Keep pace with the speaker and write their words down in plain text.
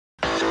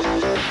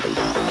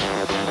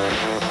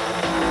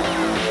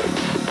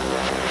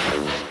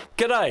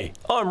G'day,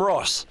 I'm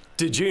Ross.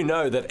 Did you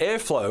know that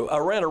airflow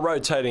around a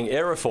rotating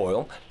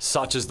aerofoil,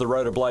 such as the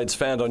rotor blades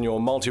found on your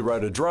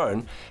MultiRotor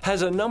drone,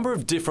 has a number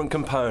of different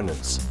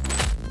components?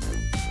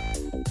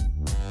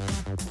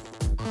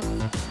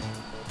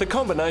 The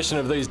combination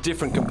of these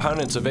different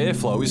components of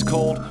airflow is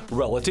called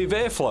relative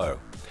airflow.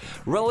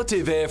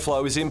 Relative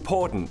airflow is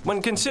important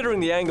when considering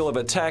the angle of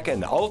attack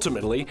and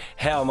ultimately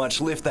how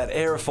much lift that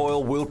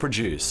aerofoil will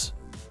produce.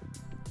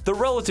 The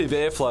relative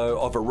airflow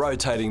of a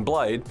rotating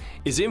blade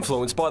is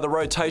influenced by the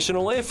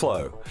rotational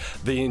airflow,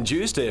 the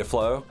induced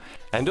airflow,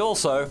 and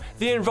also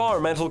the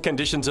environmental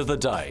conditions of the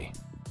day.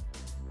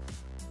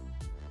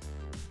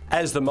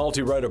 As the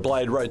multi-rotor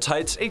blade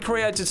rotates, it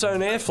creates its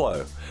own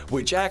airflow,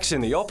 which acts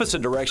in the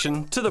opposite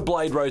direction to the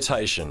blade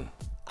rotation.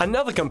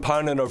 Another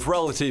component of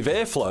relative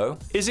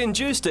airflow is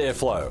induced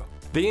airflow.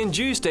 The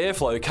induced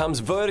airflow comes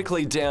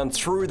vertically down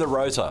through the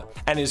rotor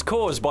and is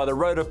caused by the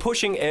rotor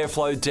pushing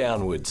airflow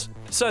downwards.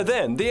 So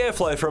then, the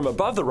airflow from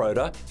above the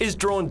rotor is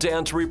drawn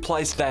down to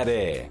replace that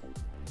air.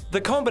 The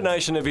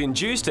combination of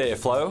induced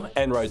airflow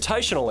and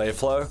rotational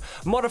airflow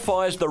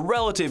modifies the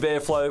relative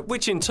airflow,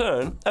 which in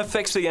turn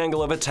affects the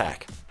angle of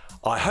attack.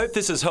 I hope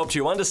this has helped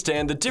you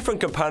understand the different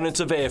components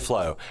of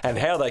airflow and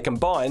how they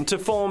combine to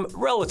form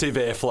relative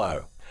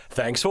airflow.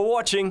 Thanks for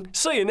watching.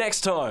 See you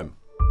next time.